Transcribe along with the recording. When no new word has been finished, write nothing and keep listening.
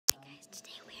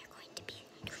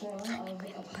form of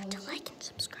apology. To like and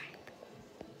subscribe.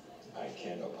 I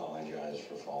can't apologize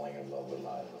for falling in love with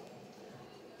Lila.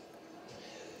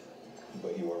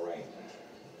 But you were right.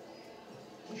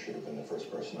 You should have been the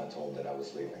first person I told that I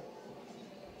was leaving.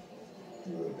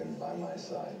 You would have been by my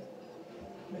side,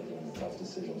 making the tough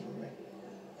decisions with me.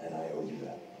 And I owe you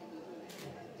that.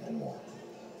 And more.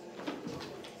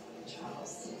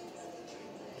 Charles,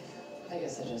 I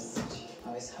guess I just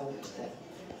always hoped that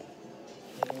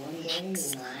maybe one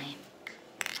day,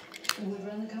 you would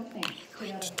run the company.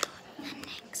 Well,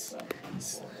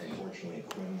 unfortunately,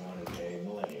 Quinn wanted a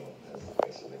millennial as the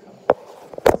face of the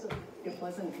company. So it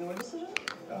wasn't your decision?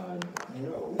 No.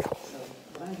 So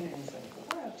what I'm hearing is that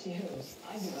far up to you,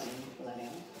 I'd be running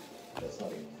millennial. That's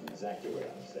not exactly what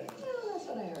I'm saying. Well, that's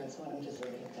what I heard, so why don't we just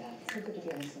leave it at that? So good to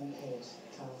be on the same page,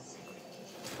 Charles.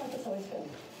 Like it's always been.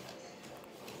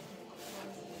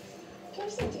 Do you ever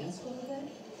see dance school today?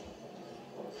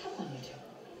 Have fun, you two.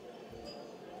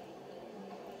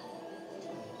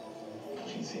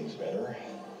 She seems better.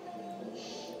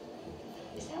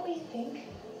 Is that what you think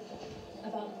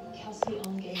about Kelsey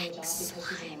only getting a job because she's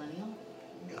a millennial?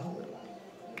 No,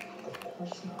 of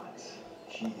course not.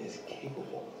 She is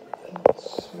capable and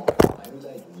smart. I knew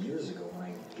that years ago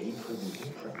when I gave her the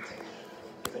imprint.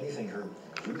 If anything, her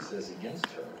view says against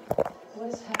her. What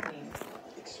is happening?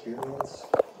 Experience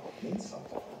means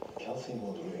something. Kelsey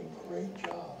will do a great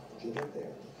job. She'll get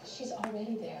there. She's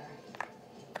already there.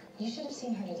 You should have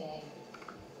seen her today.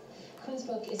 Quinn's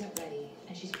book isn't ready,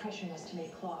 and she's pressuring us to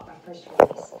make Claw our first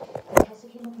release. But Kelsey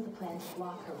came up with a plan to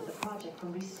block her with a project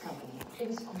from Reese's company. It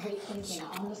was great thinking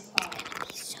on the spot.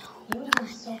 You would have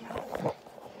been so proud of her.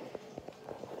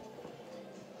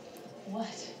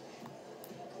 What?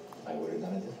 I would have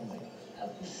done it differently.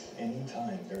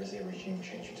 Anytime there is a regime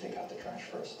change, you take out the trash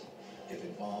first. If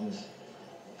it bombs,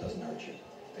 it doesn't hurt you.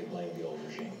 They blame the old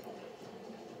regime.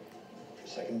 If your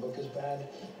second book is bad,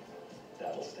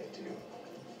 that'll stick to you.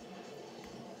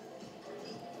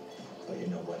 But you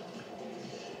know what?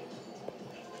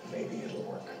 Maybe it'll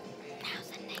work. Now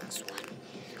the next one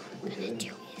We I'm gonna did.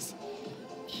 do is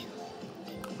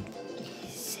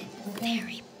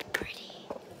very pretty.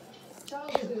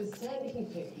 Charles was going to say he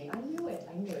picked me. I knew it.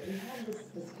 We had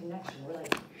this connection. We're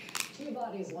like two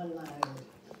bodies, one mind.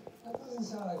 That doesn't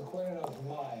sound like quite enough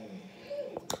mind.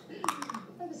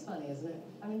 That was funny, isn't it?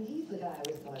 I mean, he's the guy I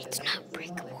always thought It's not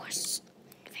brick or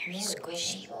very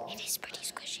squishy. It is pretty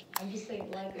squishy. I just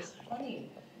think life is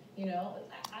funny, you know?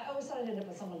 I always thought I'd end up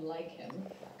with someone like him.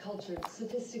 Cultured,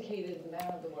 sophisticated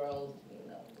man of the world, you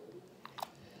know.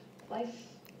 Life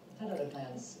had other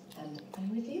plans, and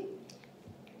I'm with you.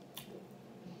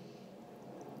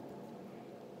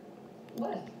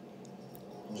 What?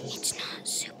 It's not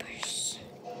super.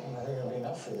 I'm not gonna be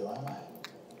enough for you, am I?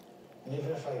 And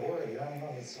even if I were, you don't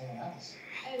know it's someone else.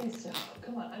 And so,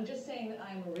 come on, I'm just saying that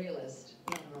I'm a realist,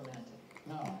 not a romantic.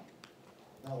 No.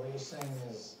 No, what you're saying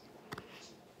is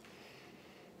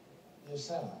you're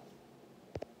settling.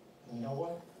 And you know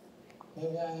what?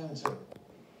 Maybe I am too.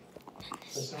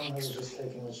 For someone who's just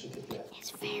taking what she could get.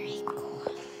 It's very cool.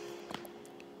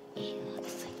 It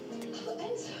looks like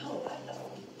And so,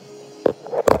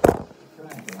 Good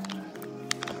night, Diana.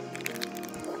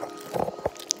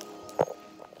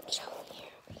 so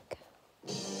here we go.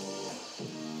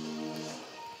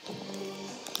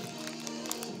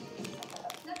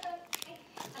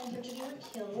 I heard you were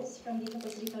kills from the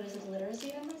publicity photos of the literacy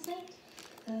event last night.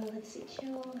 Let's see,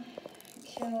 kill,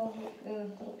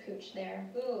 little pooch there.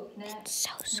 Ooh, net. So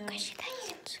squishy that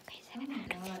you can squeeze Oh it my out.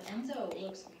 god, Enzo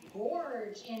looks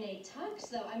gorge in a tux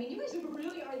though. I mean, you guys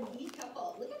really are the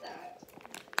couple. Look at that.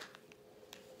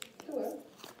 who are?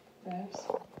 Perhaps.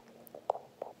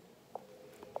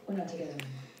 We're not together anymore.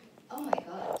 Oh my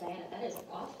god, Diana, that is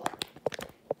awful.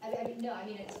 I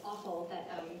mean, it's awful that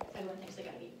everyone thinks they're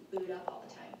gonna be booed up all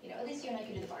the time. You know, at least you and I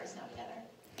could do the bars now together.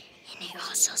 And it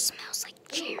also smells like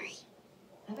cherry.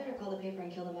 I better call the paper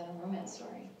and kill them about a romance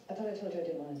story. I thought I told you I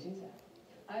didn't want to do that.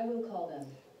 I will call them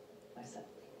myself.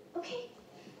 Okay,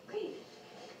 great.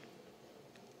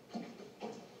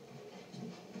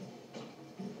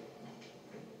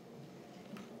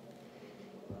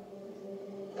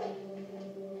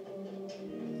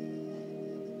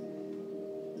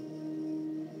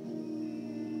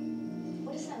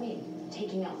 What does that mean,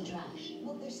 taking out the trash?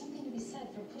 Well, there's something to be said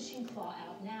for pushing Claw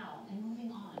out now and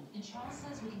moving on. And Charles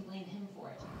says we can blame him for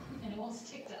it. And it won't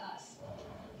stick to us.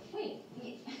 Wait,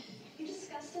 you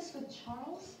discussed this with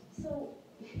Charles? So,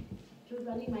 you're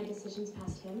running my decisions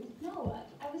past him? No,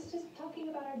 I was just talking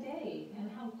about our day and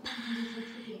how Quinn can be so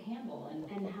tricky to handle and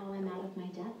And how I'm out of my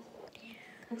depth?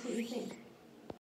 That's what you think.